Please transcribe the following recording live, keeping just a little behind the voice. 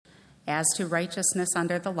As to righteousness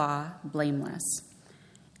under the law, blameless.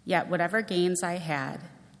 Yet whatever gains I had,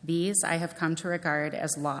 these I have come to regard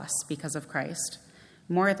as loss because of Christ.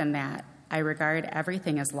 More than that, I regard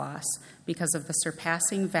everything as loss because of the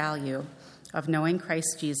surpassing value of knowing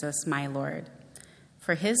Christ Jesus, my Lord.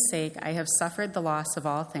 For his sake I have suffered the loss of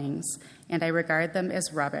all things, and I regard them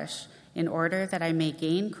as rubbish, in order that I may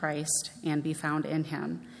gain Christ and be found in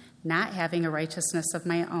him, not having a righteousness of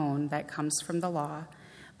my own that comes from the law,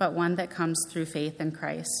 but one that comes through faith in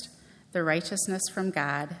Christ, the righteousness from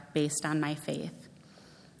God based on my faith.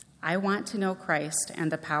 I want to know Christ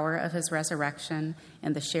and the power of his resurrection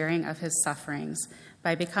and the sharing of his sufferings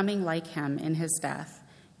by becoming like him in his death,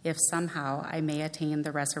 if somehow I may attain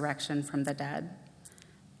the resurrection from the dead.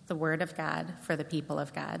 The word of God for the people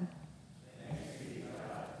of God.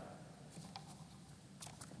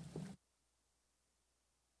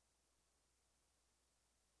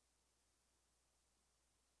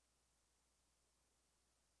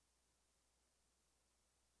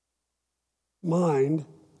 Mine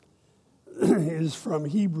is from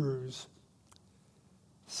Hebrews,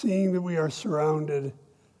 seeing that we are surrounded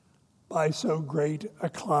by so great a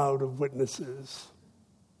cloud of witnesses.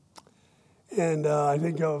 And I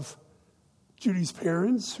think of Judy's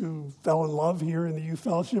parents who fell in love here in the youth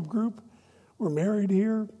fellowship group, were married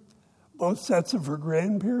here, both sets of her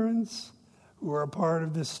grandparents who are a part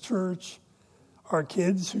of this church, our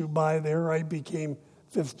kids who by their right became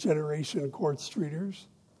fifth generation Court Streeters.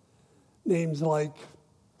 Names like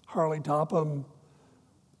Harley Topham,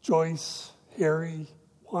 Joyce, Harry,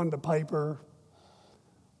 Wanda Piper,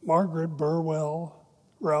 Margaret Burwell,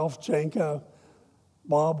 Ralph Janka,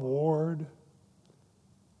 Bob Ward,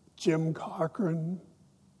 Jim Cochran.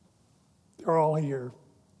 They're all here,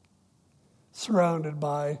 surrounded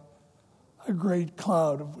by a great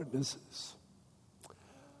cloud of witnesses.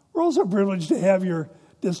 We're also privileged to have your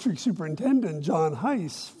district superintendent, John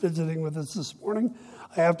Heiss, visiting with us this morning.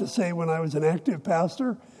 I have to say, when I was an active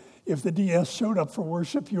pastor, if the DS showed up for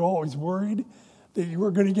worship, you always worried that you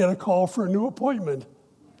were going to get a call for a new appointment.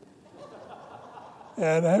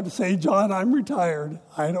 And I have to say, John, I'm retired.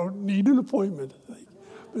 I don't need an appointment.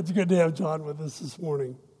 It's good to have John with us this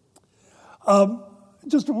morning.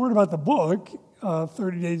 Just a word about the book,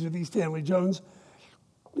 30 Days with E. Stanley Jones.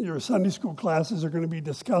 Your Sunday school classes are going to be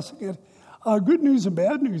discussing it. Good news and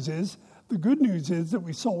bad news is, the good news is that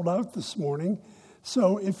we sold out this morning.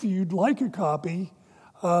 So if you'd like a copy,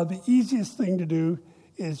 the easiest thing to do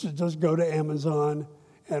is to just go to Amazon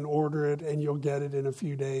and order it, and you'll get it in a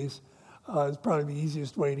few days. It's probably the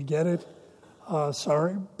easiest way to get it.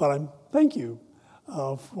 Sorry, but thank you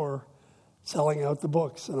for selling out the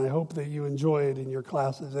books, and I hope that you enjoy it in your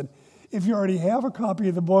classes. And if you already have a copy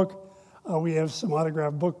of the book, we have some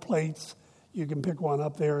autographed book plates. You can pick one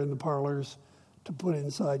up there in the parlors to put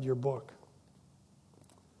inside your book.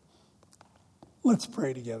 Let's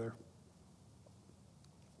pray together.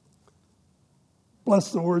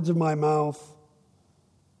 Bless the words of my mouth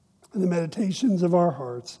and the meditations of our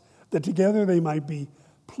hearts, that together they might be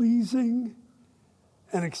pleasing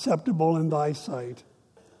and acceptable in thy sight,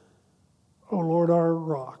 O Lord, our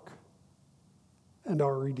rock and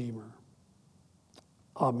our Redeemer.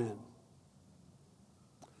 Amen.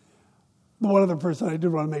 The one other person I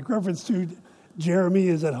did want to make reference to, Jeremy,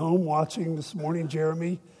 is at home watching this morning.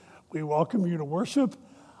 Jeremy, we welcome you to worship.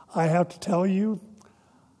 I have to tell you,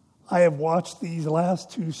 I have watched these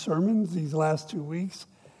last two sermons, these last 2 weeks,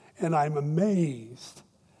 and I'm amazed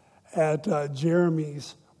at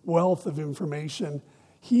Jeremy's wealth of information.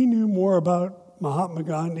 He knew more about Mahatma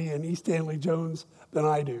Gandhi and E. Stanley Jones than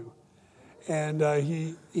I do. And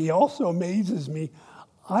he also amazes me.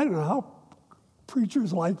 I don't know how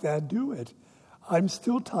preachers like that do it. I'm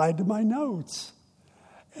still tied to my notes.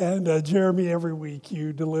 And Jeremy, every week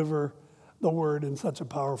you deliver the word in such a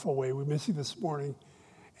powerful way. We miss you this morning,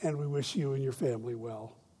 and we wish you and your family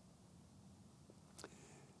well.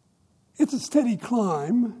 It's a steady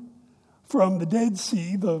climb from the Dead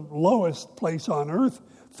Sea, the lowest place on earth,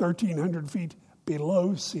 1,300 feet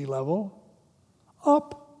below sea level,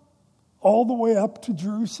 up, all the way up to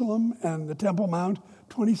Jerusalem and the Temple Mount,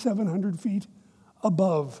 2,700 feet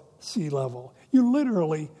above sea level. You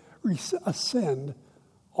literally ascend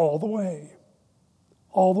all the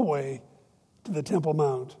way to the Temple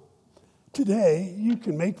Mount. Today, you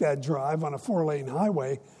can make that drive on a 4-lane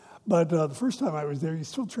highway, but the first time I was there, you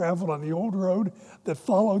still traveled on the old road that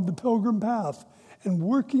followed the Pilgrim Path, and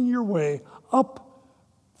working your way up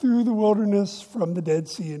through the wilderness from the Dead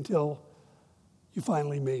Sea until you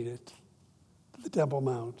finally made it to the Temple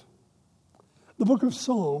Mount. The book of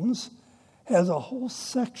Psalms has a whole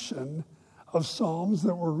section of psalms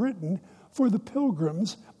that were written for the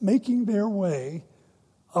pilgrims making their way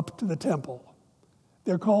up to the temple.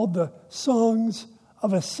 They're called the Songs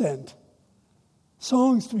of Ascent.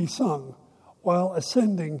 Songs to be sung while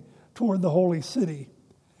ascending toward the holy city.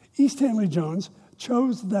 E. Stanley Jones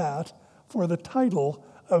chose that for the title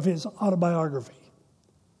of his autobiography,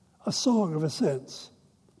 A Song of Ascents.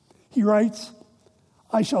 He writes,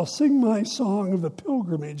 "I shall sing my song of the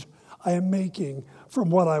pilgrimage I am making from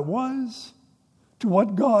what I was to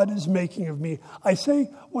what God is making of me. I say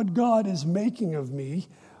what God is making of me,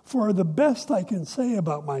 for the best I can say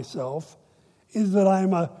about myself is that I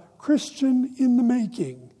am a Christian in the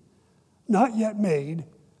making, not yet made,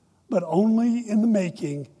 but only in the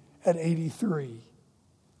making at 83.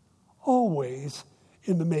 Always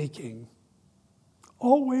in the making,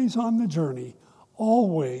 always on the journey,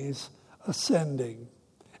 always ascending."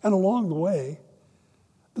 And along the way,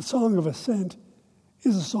 the Song of Ascent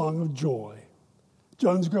is a song of joy.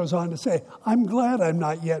 Jones goes on to say, "I'm glad I'm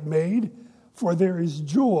not yet made, for there is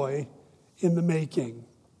joy in the making."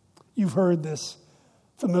 You've heard this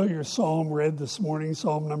familiar psalm read this morning,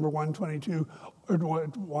 Psalm number 122, or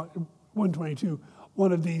 122,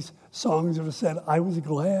 one of these songs of ascent. I was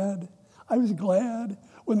glad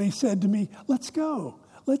when they said to me, let's go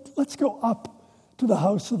up to the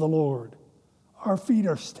house of the Lord. Our feet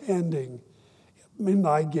are standing in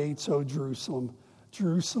thy gates, O Jerusalem.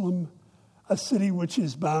 Jerusalem, a city which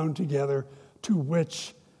is bound together, to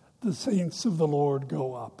which the saints of the Lord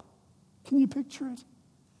go up. Can you picture it?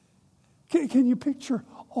 Can you picture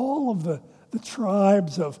all of the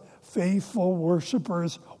tribes of faithful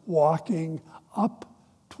worshipers walking up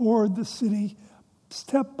toward the city,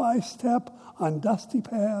 step by step, on dusty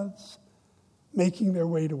paths, making their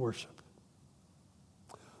way to worship?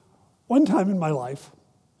 One time in my life,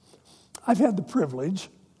 I've had the privilege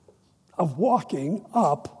of walking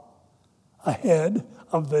up ahead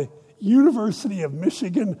of the University of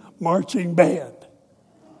Michigan marching band.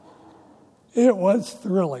 It was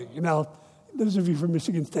thrilling. Now, those of you from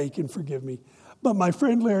Michigan State can forgive me, but my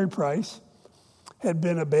friend Larry Price had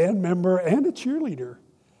been a band member and a cheerleader.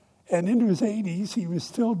 And into his 80s, he was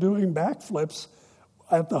still doing backflips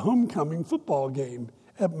at the homecoming football game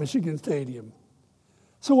at Michigan Stadium.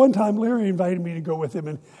 So one time, Larry invited me to go with him,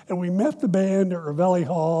 and we met the band at Ravelli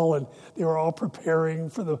Hall, and they were all preparing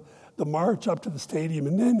for the march up to the stadium.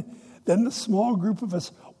 And then the small group of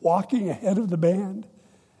us walking ahead of the band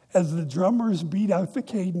as the drummers beat out the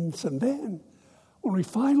cadence. And then, when we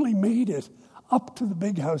finally made it up to the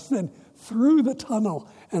big house, then through the tunnel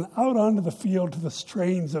and out onto the field to the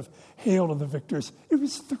strains of Hail to the Victors, it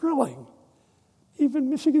was thrilling. Even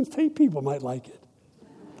Michigan State people might like it.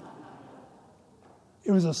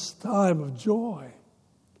 It was a time of joy,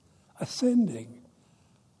 ascending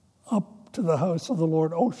up to the house of the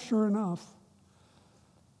Lord. Oh, sure enough,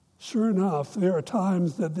 there are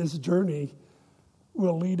times that this journey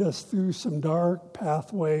will lead us through some dark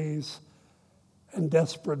pathways and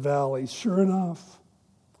desperate valleys. Sure enough,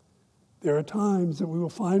 there are times that we will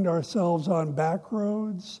find ourselves on back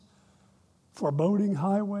roads, foreboding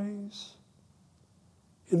highways.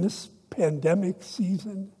 In this pandemic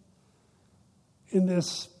season, in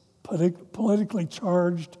this politically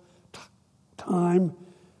charged time,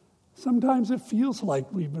 sometimes it feels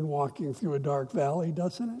like we've been walking through a dark valley,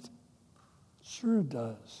 doesn't it? Sure it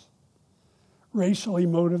does. Racially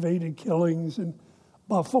motivated killings in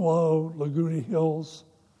Buffalo, Laguna Hills,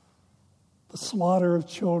 the slaughter of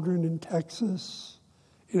children in Texas,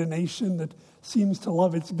 in a nation that seems to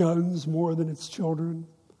love its guns more than its children,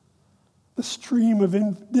 the stream of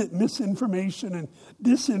misinformation and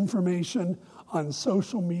disinformation on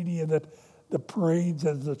social media that parades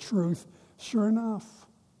as the truth. Sure enough,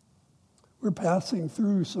 we're passing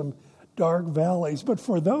through some dark valleys. But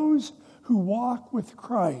for those who walk with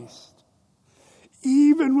Christ,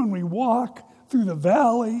 even when we walk through the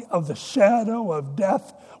valley of the shadow of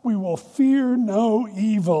death, we will fear no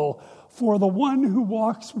evil, for the one who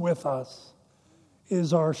walks with us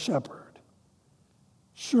is our shepherd.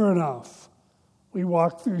 Sure enough, we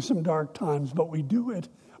walk through some dark times, but we do it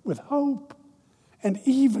with hope and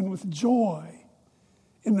even with joy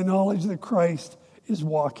in the knowledge that Christ is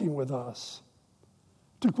walking with us.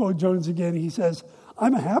 To quote Jones again, he says,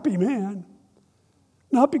 "I'm a happy man,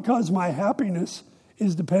 not because my happiness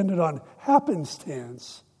is dependent on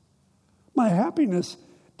happenstance. My happiness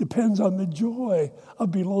depends on the joy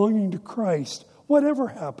of belonging to Christ, whatever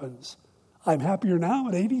happens. I'm happier now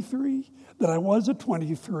at 83 than I was at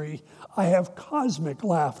 23. I have cosmic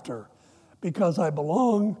laughter because I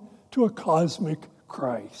belong to a cosmic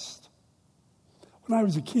Christ." When I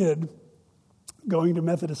was a kid, going to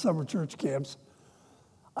Methodist summer church camps,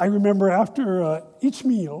 I remember after each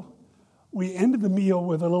meal, we ended the meal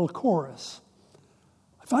with a little chorus.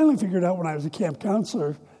 I finally figured out when I was a camp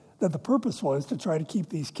counselor that the purpose was to try to keep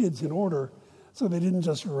these kids in order so they didn't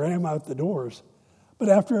just ram out the doors. But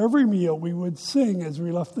after every meal, we would sing as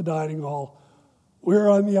we left the dining hall, "We're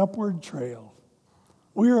on the upward trail.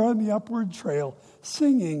 We're on the upward trail,"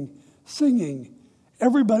 singing, singing,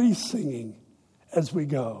 everybody's singing as we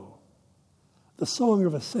go. The song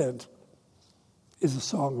of ascent is a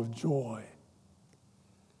song of joy.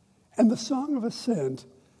 And the song of ascent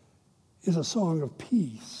is a song of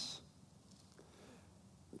peace.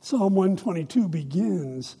 Psalm 122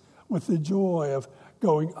 begins with the joy of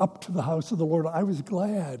going up to the house of the Lord. I was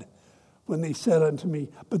glad when they said unto me,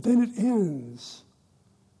 but then it ends.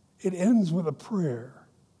 It ends with a prayer.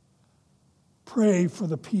 Pray for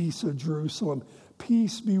the peace of Jerusalem.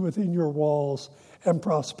 Peace be within your walls and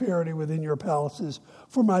prosperity within your palaces.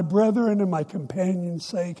 For my brethren and my companions'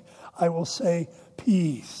 sake, I will say,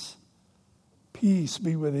 peace. Peace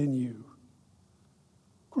be within you.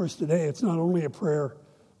 Of course, today it's not only a prayer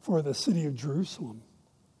for the city of Jerusalem.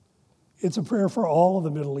 It's a prayer for all of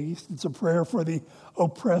the Middle East. It's a prayer for the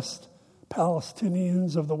oppressed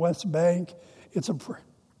Palestinians of the West Bank. It's a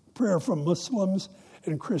prayer for Muslims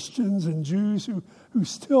and Christians and Jews who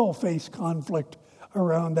still face conflict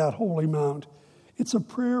around that holy mount. It's a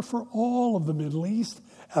prayer for all of the Middle East,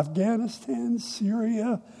 Afghanistan,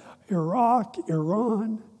 Syria, Iraq,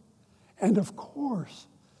 Iran, and of course,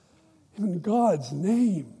 in God's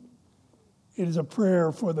name, it is a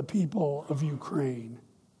prayer for the people of Ukraine.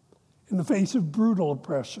 In the face of brutal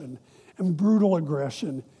oppression and brutal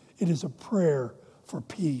aggression, it is a prayer for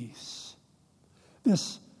peace.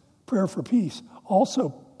 This prayer for peace also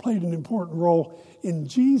played an important role in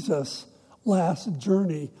Jesus' last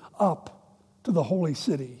journey up to the holy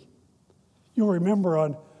city. You'll remember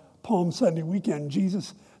on Palm Sunday weekend,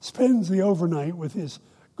 Jesus spends the overnight with his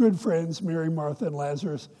good friends, Mary, Martha, and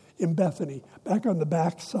Lazarus, in Bethany, back on the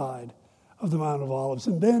backside of the Mount of Olives.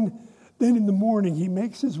 And then in the morning, he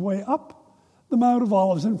makes his way up the Mount of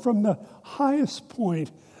Olives. And from the highest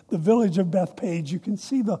point, the village of Bethpage, you can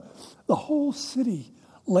see the whole city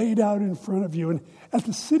laid out in front of you. And at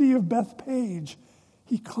the city of Bethpage,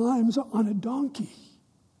 he climbs on a donkey.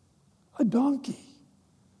 A donkey.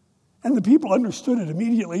 And the people understood it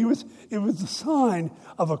immediately. It was the sign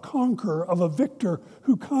of a conqueror, of a victor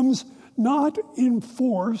who comes not in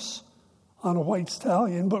force on a white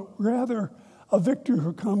stallion, but rather a victor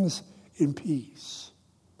who comes in peace.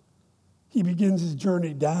 He begins his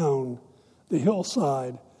journey down the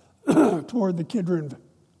hillside toward the Kidron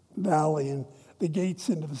Valley and the gates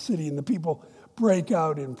into the city, and the people break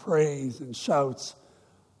out in praise and shouts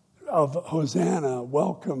of Hosanna,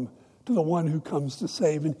 welcome to the one who comes to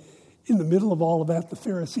save. And in the middle of all of that, the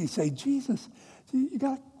Pharisees say, Jesus, you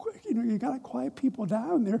got to quiet people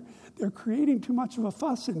down. They're creating too much of a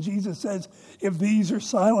fuss. And Jesus says, if these are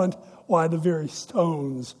silent, why, the very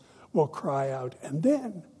stones will cry out. And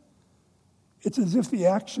then it's as if the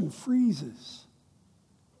action freezes.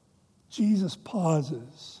 Jesus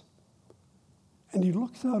pauses, and he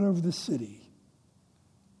looks out over the city,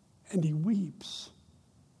 and he weeps.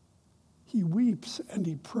 He weeps and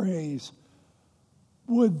he prays,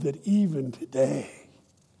 would that even today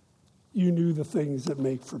you knew the things that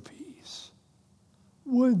make for peace.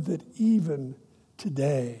 Would that even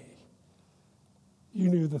today you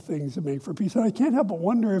knew the things that make for peace. And I can't help but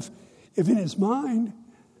wonder if in his mind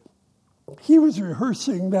he was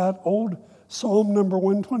rehearsing that old Psalm number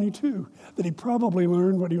 122 that he probably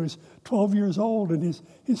learned when he was 12 years old and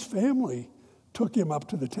his family took him up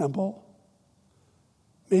to the temple.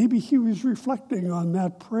 Maybe he was reflecting on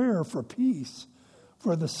that prayer for peace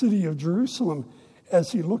for the city of Jerusalem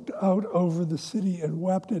as he looked out over the city and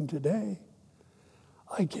wept. And today,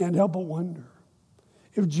 I can't help but wonder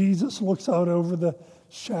if Jesus looks out over the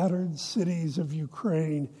shattered cities of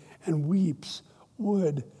Ukraine and weeps,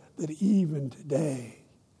 would that even today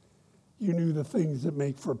you knew the things that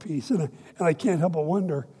make for peace. And I can't help but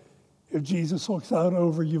wonder if Jesus looks out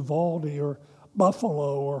over Uvalde or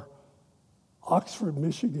Buffalo or Oxford,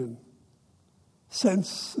 Michigan,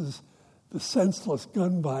 senses the senseless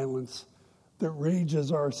gun violence that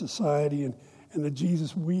rages our society, and that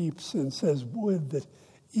Jesus weeps and says, would that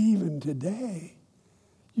even today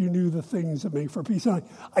you knew the things that make for peace. And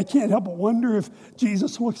I can't help but wonder if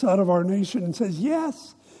Jesus looks out of our nation and says,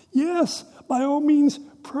 yes, by all means,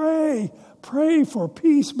 pray for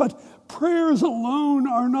peace, but prayers alone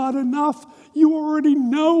are not enough. You already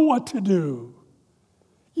know what to do.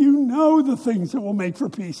 You know the things that will make for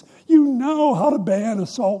peace. You know how to ban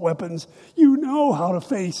assault weapons. You know how to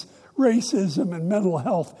face racism and mental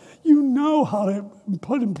health. You know how to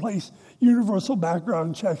put in place universal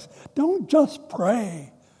background checks. Don't just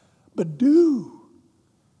pray, but do.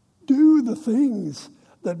 Do the things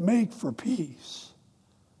that make for peace.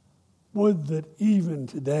 Would that even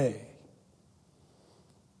today,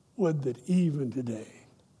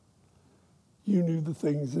 you knew the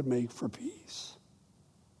things that make for peace.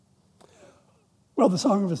 Well, the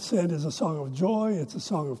Song of Ascent is a song of joy, it's a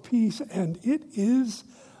song of peace, and it is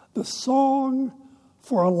the song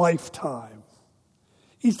for a lifetime.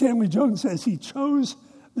 E. Stanley Jones says he chose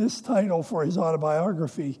this title for his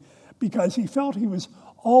autobiography because he felt he was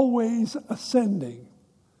always ascending,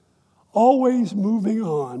 always moving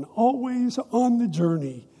on, always on the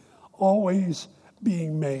journey, always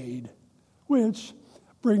being made, which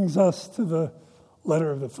brings us to the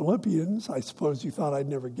letter of the Philippians. I suppose you thought I'd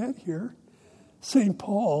never get here. St.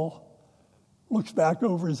 Paul looks back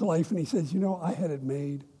over his life and he says, I had it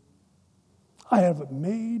made. I have it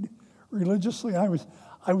made religiously. I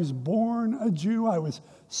was born a Jew. I was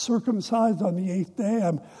circumcised on the 8th day.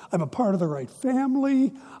 I'm a part of the right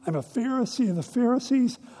family. I'm a Pharisee of the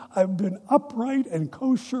Pharisees. I've been upright and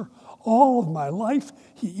kosher all of my life.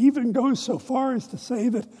 He even goes so far as to say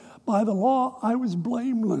that by the law, I was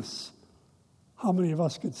blameless. How many of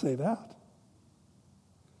us could say that?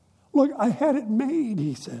 Look, I had it made,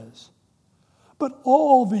 he says. But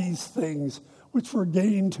all these things which were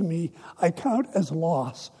gain to me, I count as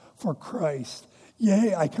loss for Christ.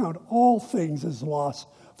 Yea, I count all things as loss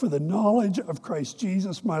for the knowledge of Christ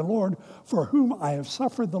Jesus my Lord, for whom I have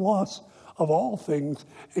suffered the loss of all things,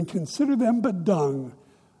 and consider them but dung,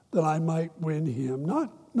 that I might win him.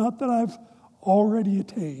 Not that I've already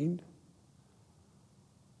attained,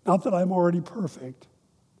 not that I'm already perfect,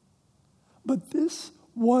 but this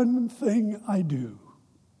one thing I do,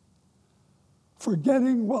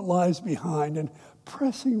 forgetting what lies behind and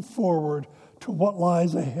pressing forward to what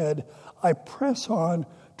lies ahead, I press on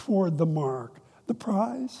toward the mark, the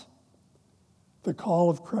prize, the call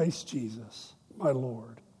of Christ Jesus, my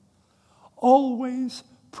Lord. Always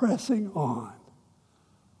pressing on,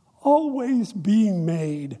 always being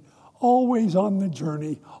made, always on the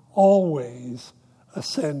journey, always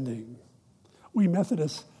ascending. We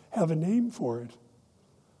Methodists have a name for it.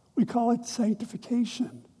 We call it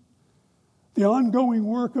sanctification. The ongoing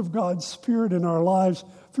work of God's Spirit in our lives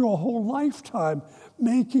through a whole lifetime,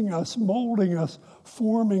 making us, molding us,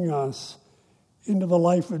 forming us into the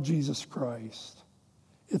life of Jesus Christ.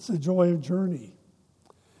 It's a joy of journey.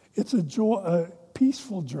 It's a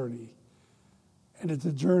peaceful journey. And it's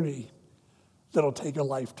a journey that'll take a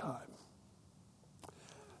lifetime.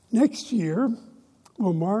 Next year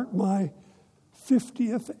will mark my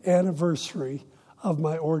 50th anniversary of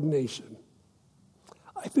my ordination.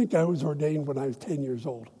 I think I was ordained when I was 10 years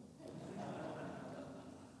old.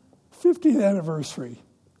 50th anniversary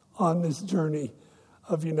on this journey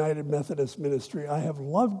of United Methodist Ministry. I have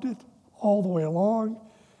loved it all the way along,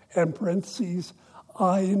 and parentheses,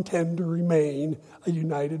 I intend to remain a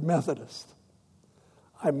United Methodist.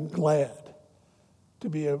 I'm glad to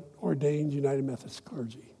be an ordained United Methodist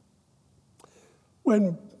clergy.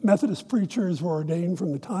 When Methodist preachers were ordained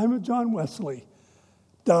from the time of John Wesley,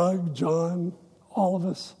 Doug, John, all of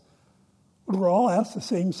us, we were all asked the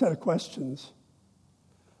same set of questions.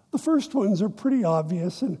 The first ones are pretty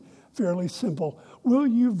obvious and fairly simple. Will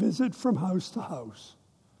you visit from house to house?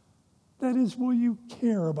 That is, will you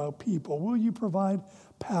care about people? Will you provide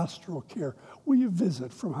pastoral care? Will you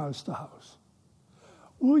visit from house to house?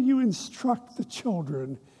 Will you instruct the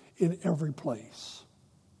children in every place?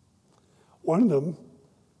 One of them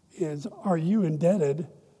is, are you indebted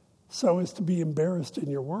so as to be embarrassed in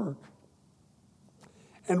your work?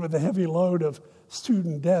 And with the heavy load of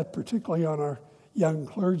student debt, particularly on our young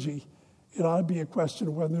clergy, it ought to be a question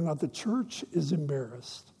of whether or not the church is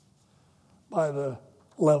embarrassed by the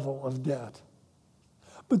level of debt.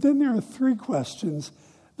 But then there are three questions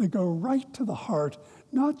that go right to the heart,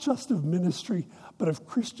 not just of ministry, but of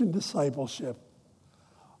Christian discipleship.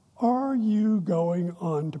 Are you going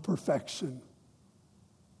on to perfection?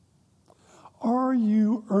 Are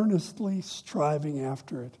you earnestly striving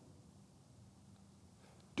after it?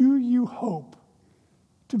 Do you hope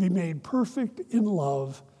to be made perfect in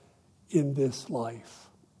love in this life?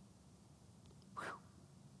 Whew.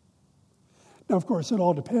 Now, of course, it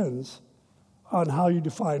all depends on how you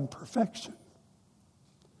define perfection.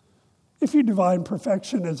 If you define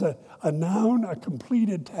perfection as a noun, a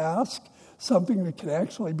completed task, something that can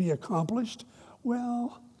actually be accomplished,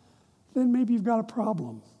 well, then maybe you've got a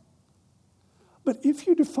problem. But if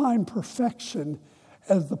you define perfection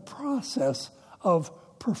as the process of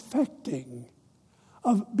perfecting,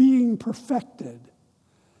 of being perfected,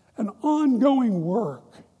 an ongoing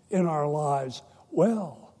work in our lives,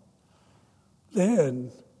 well,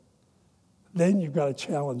 then you've got a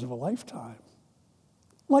challenge of a lifetime.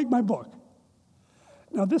 Like my book.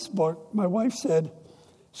 Now this book, my wife said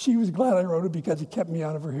she was glad I wrote it because it kept me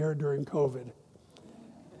out of her hair during COVID.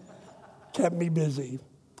 Kept me busy.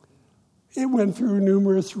 It went through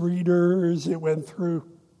numerous readers. It went through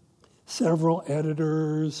several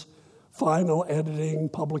editors, final editing,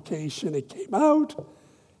 publication. It came out.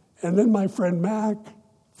 And then my friend Mac,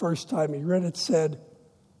 first time he read it, said,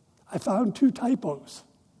 I found 2 typos,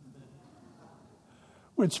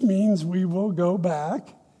 which means we will go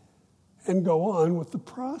back and go on with the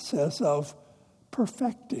process of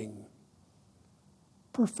perfection.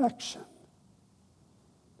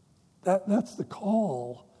 That's the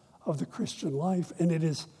call of the Christian life, and it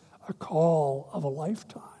is a call of a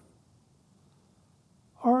lifetime.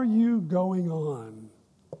 Are you going on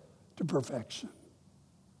to perfection?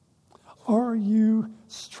 Are you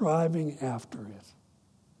striving after it?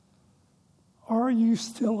 Are you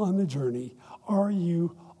still on the journey? Are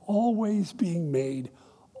you always being made,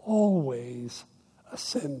 always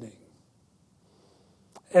ascending?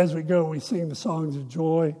 As we go, we sing the songs of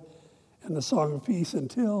joy and the song of peace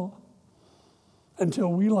until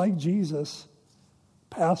we, like Jesus,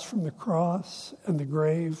 pass from the cross and the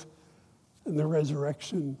grave and the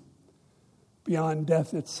resurrection beyond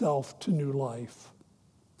death itself to new life.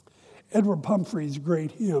 Edward Pumphrey's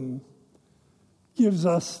great hymn gives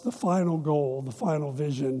us the final goal, the final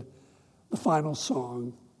vision, the final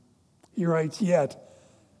song. He writes, Yet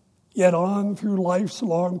on through life's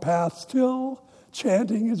long path, still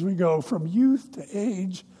chanting as we go from youth to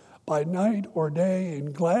age, by night or day,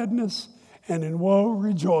 in gladness and in woe,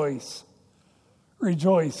 rejoice.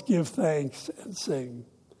 Rejoice, give thanks, and sing.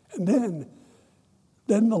 And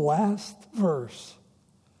then the last verse,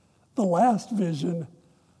 the last vision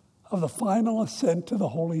of the final ascent to the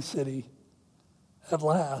holy city. At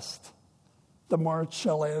last, the march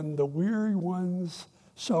shall end, the weary ones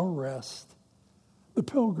shall rest. The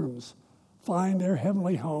pilgrims find their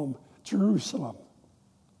heavenly home, Jerusalem,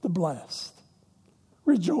 the blessed.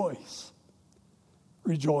 Rejoice,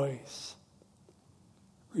 rejoice,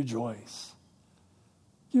 rejoice.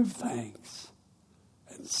 Give thanks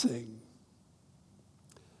and sing.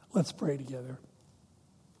 Let's pray together.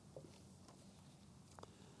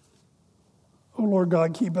 Oh Lord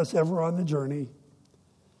God, keep us ever on the journey.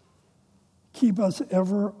 Keep us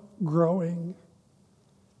ever growing,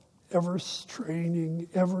 ever straining,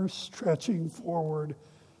 ever stretching forward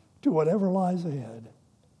to whatever lies ahead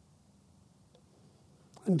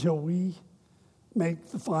until we make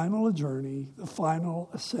the final journey, the final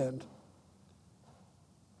ascent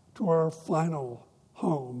to our final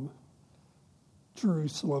home,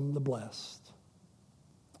 Jerusalem the blessed.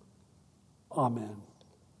 Amen.